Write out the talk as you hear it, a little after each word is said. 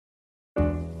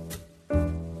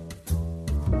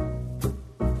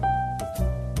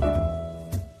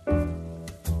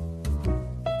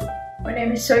my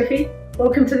name is Sophie.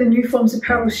 Welcome to the New Forms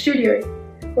Apparel studio,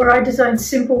 where I design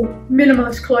simple,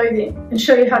 minimalist clothing and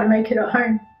show you how to make it at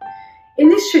home. In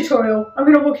this tutorial, I'm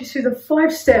going to walk you through the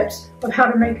 5 steps of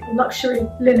how to make a luxury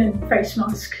linen face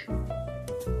mask.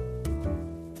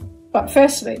 But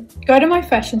firstly, go to my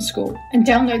fashion school and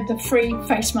download the free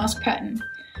face mask pattern.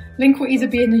 Link will either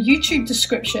be in the YouTube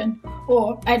description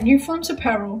or at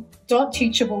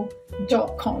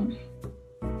newformsapparel.teachable.com.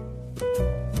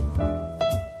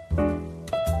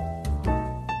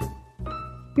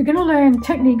 You're going to learn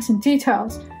techniques and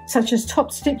details such as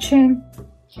top stitching,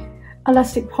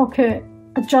 elastic pocket,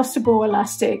 adjustable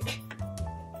elastic,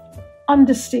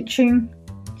 understitching,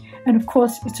 and of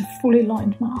course it's a fully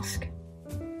lined mask.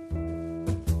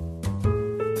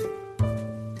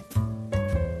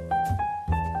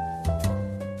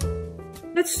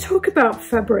 Let's talk about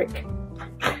fabric.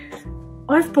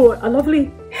 I've bought a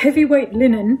lovely heavyweight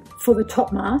linen for the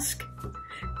top mask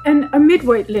and a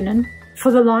midweight linen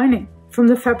for the lining from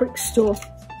the fabric store.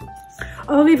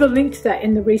 I'll leave a link to that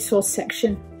in the resource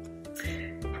section.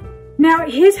 Now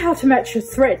here's how to match your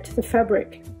thread to the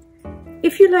fabric.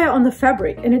 If you lay it on the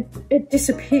fabric and it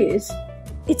disappears,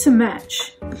 it's a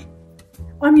match.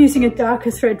 I'm using a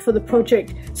darker thread for the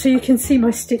project so you can see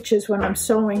my stitches when I'm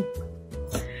sewing.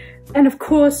 And of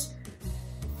course,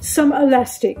 some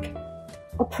elastic,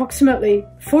 approximately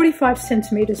 45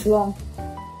 centimeters long.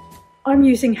 I'm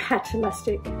using hat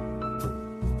elastic.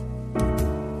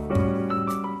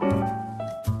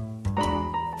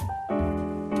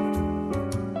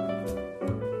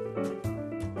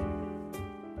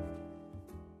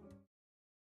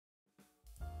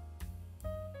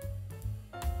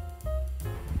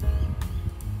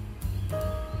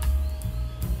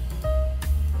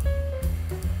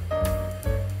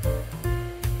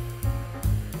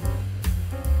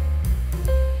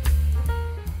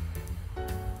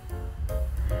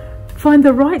 Find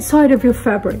the right side of your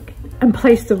fabric and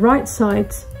place the right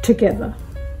sides together.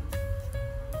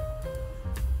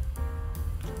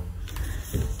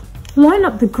 Line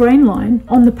up the grain line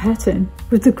on the pattern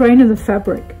with the grain of the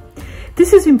fabric.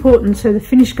 This is important so the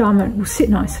finished garment will sit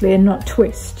nicely and not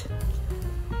twist.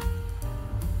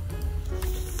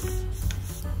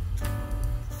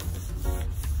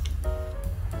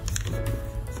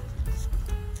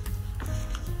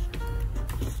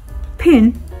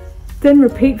 Pin, then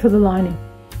repeat for the lining.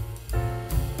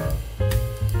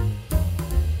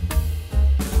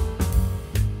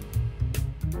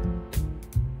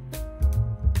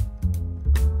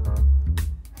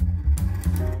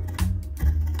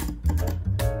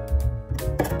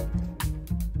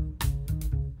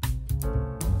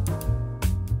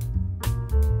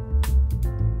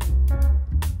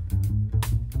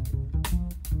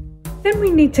 Then we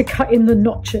need to cut in the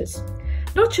notches.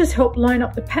 Notches help line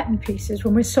up the pattern pieces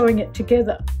when we're sewing it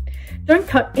together. Don't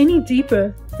cut any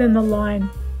deeper than the line.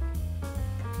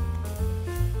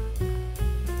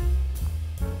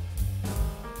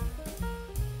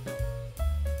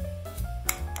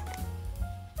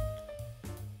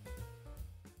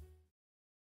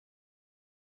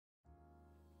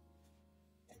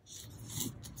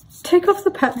 Take off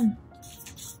the pattern.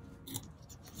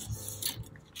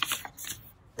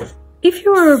 If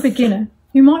you are a beginner,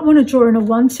 you might want to draw in a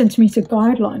 1 centimeter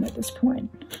guideline at this point.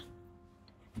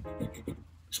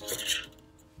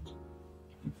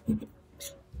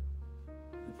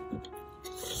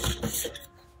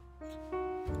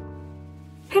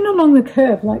 Pin along the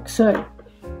curve like so.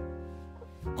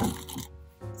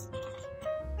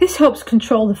 This helps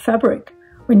control the fabric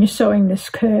when you're sewing this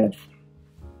curve.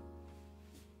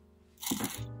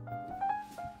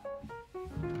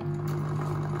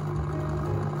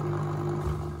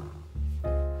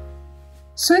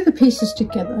 Sew the pieces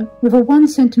together with a 1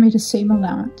 centimeter seam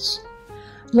allowance.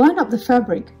 Line up the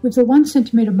fabric with the 1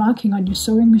 centimeter marking on your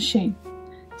sewing machine.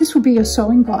 This will be your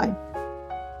sewing guide.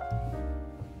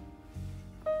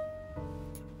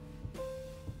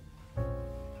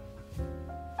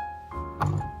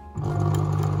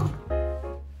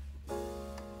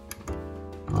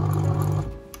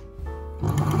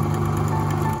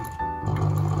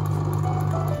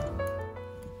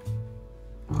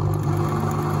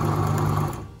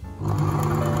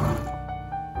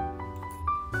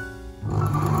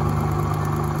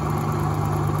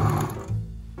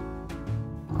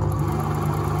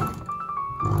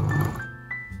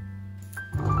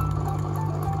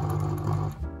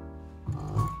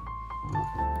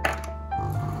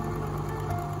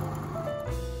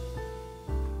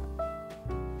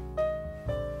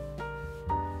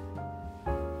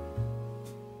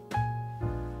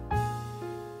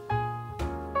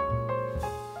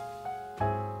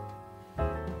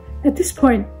 At this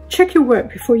point, check your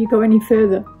work before you go any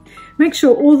further. Make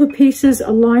sure all the pieces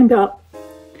are lined up.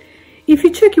 If you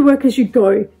check your work as you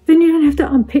go, then you don't have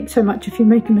to unpick so much if you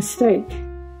make a mistake.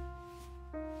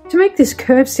 To make this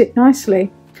curve sit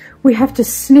nicely, we have to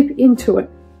snip into it.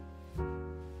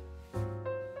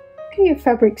 Get your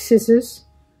fabric scissors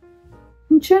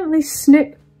and gently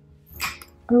snip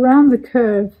around the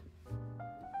curve,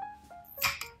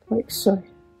 like so.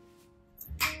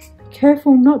 Be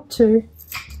careful not to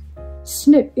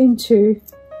snip into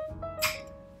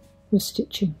the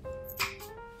stitching.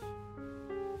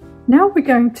 Now we're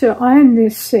going to iron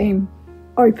this seam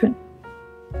open.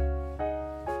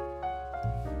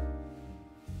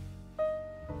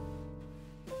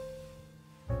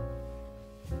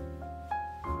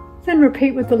 Then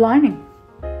repeat with the lining.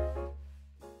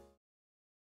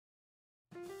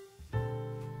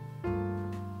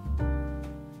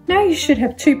 Now you should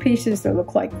have two pieces that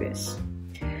look like this.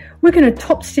 We're going to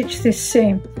top stitch this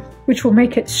seam, which will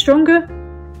make it stronger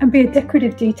and be a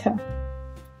decorative detail.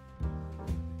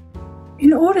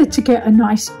 In order to get a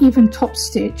nice even top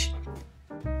stitch,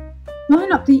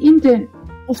 line up the indent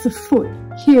of the foot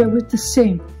here with the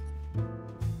seam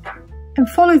and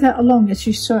follow that along as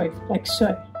you sew, like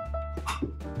so.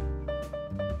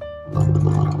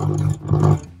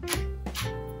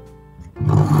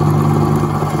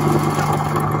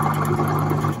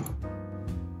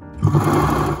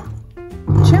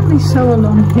 Gently sew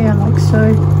along here like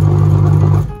so.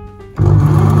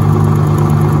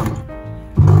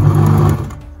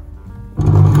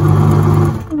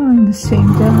 Following the seam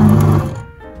down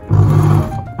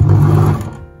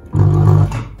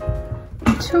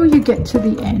until you get to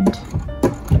the end.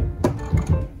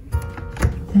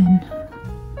 Then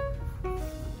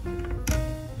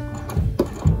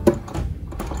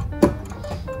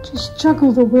just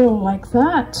juggle the wheel like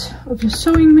that of your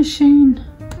sewing machine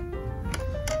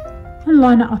and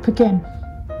line it up again.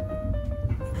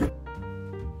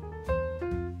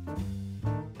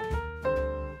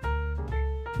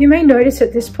 You may notice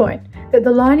at this point that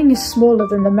the lining is smaller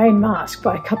than the main mask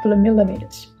by a couple of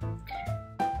millimeters.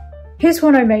 Here's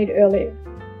one I made earlier.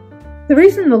 The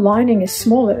reason the lining is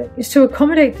smaller is to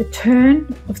accommodate the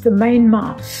turn of the main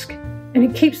mask, and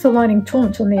it keeps the lining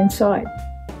taut on the inside.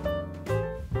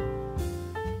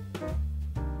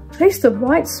 Place the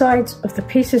right sides of the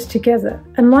pieces together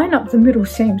and line up the middle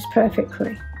seams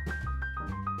perfectly.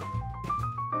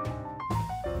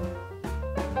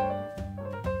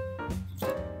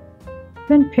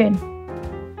 Then pin.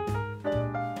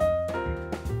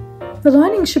 The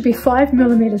lining should be 5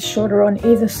 millimeters shorter on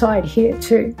either side here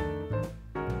too.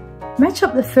 Match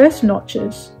up the first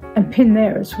notches and pin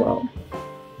there as well.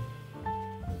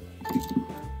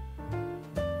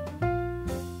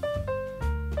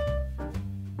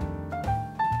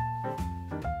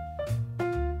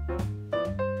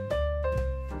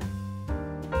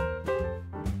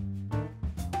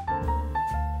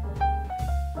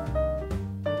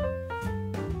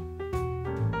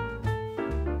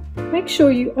 Make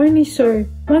sure you only sew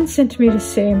 1 centimeter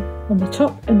seam on the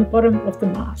top and the bottom of the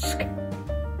mask.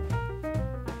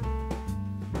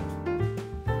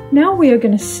 Now we are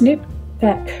going to snip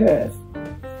that curve.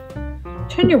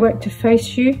 Turn your work to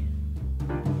face you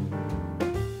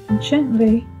and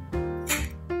gently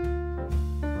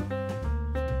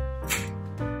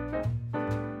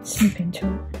snip into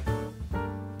it.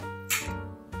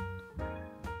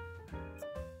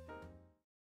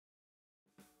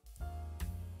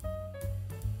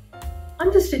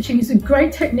 Understitching is a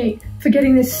great technique for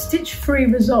getting this stitch-free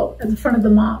result at the front of the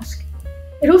mask.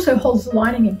 It also holds the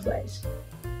lining in place.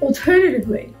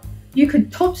 Alternatively, you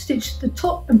could top stitch the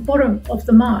top and bottom of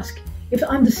the mask if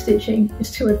understitching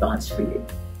is too advanced for you.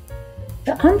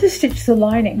 To understitch the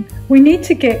lining, we need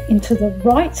to get into the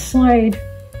right side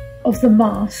of the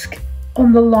mask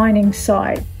on the lining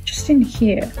side, just in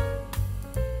here.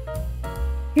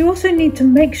 You also need to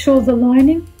make sure the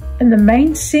lining and the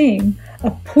main seam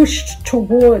are pushed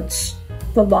towards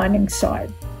the lining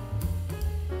side.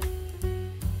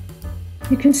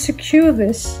 You can secure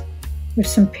this with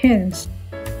some pins.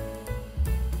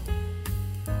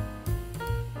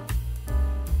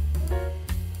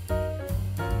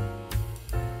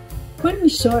 When we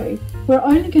sew, we're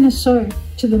only going to sew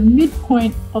to the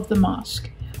midpoint of the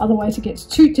mask, otherwise it gets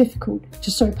too difficult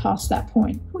to sew past that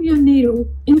point. Put your needle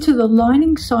into the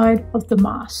lining side of the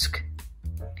mask,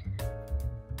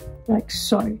 like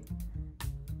so.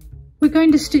 We're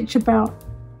going to stitch about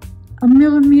 1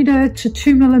 millimeter to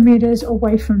 2 millimeters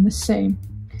away from the seam.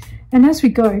 And as we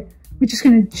go, we're just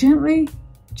going to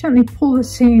gently pull the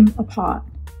seam apart.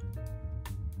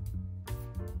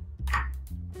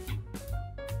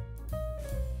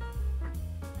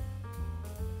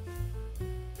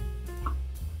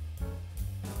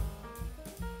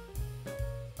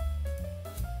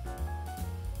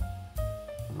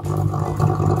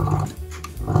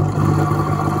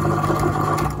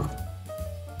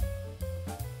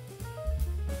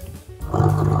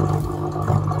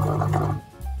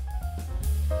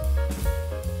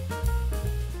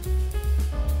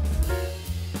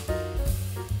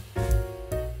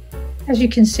 As you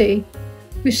can see,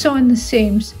 we've sewn the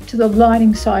seams to the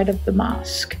lining side of the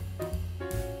mask.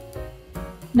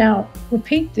 Now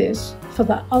repeat this for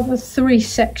the other 3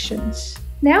 sections.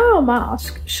 Now our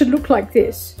mask should look like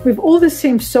this, with all the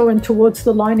seams sewn towards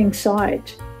the lining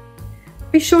side.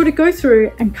 Be sure to go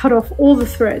through and cut off all the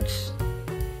threads.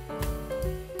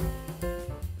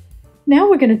 Now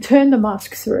we're going to turn the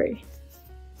mask through.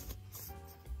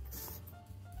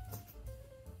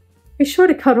 Be sure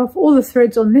to cut off all the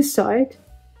threads on this side,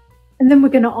 and then we're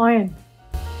going to iron.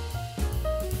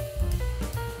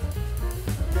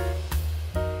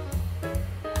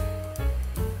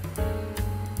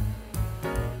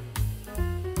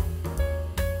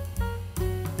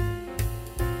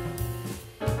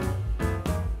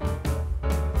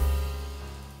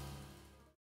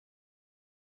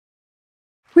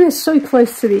 We are so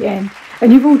close to the end,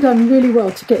 and you've all done really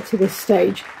well to get to this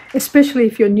stage, especially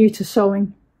if you're new to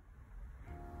sewing.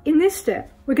 In this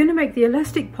step, we're going to make the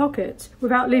elastic pockets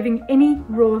without leaving any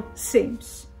raw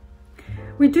seams.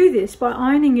 We do this by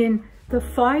ironing in the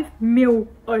 5mm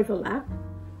overlap,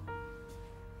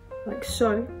 like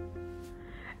so,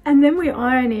 and then we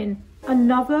iron in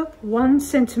another 1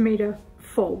 centimeter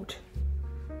fold.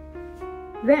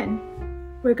 Then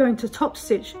we're going to top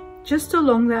stitch just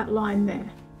along that line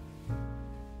there.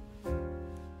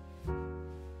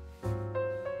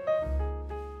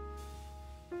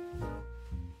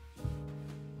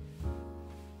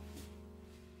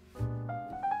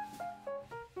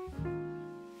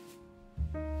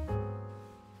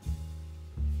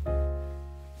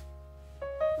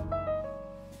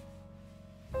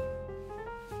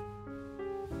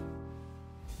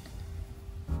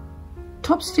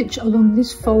 Top stitch along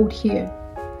this fold here,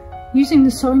 using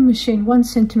the sewing machine 1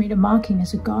 centimeter marking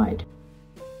as a guide.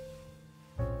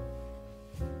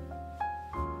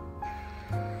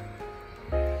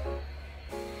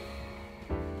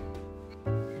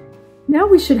 Now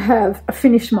we should have a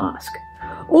finished mask.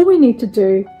 All we need to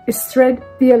do is thread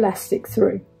the elastic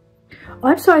through.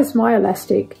 I've sized my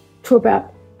elastic to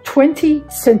about 20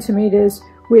 centimeters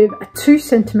with a 2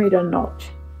 centimeter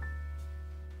notch.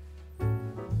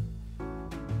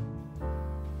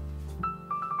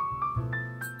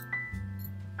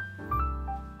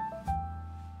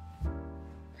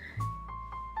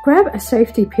 Grab a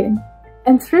safety pin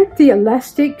and thread the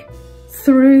elastic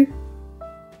through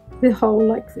the hole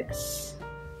like this.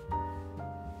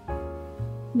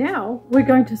 Now we're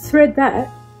going to thread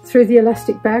that through the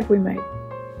elastic bag we made.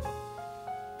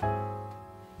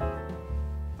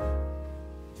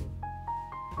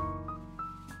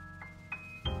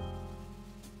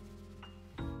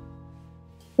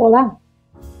 Voila!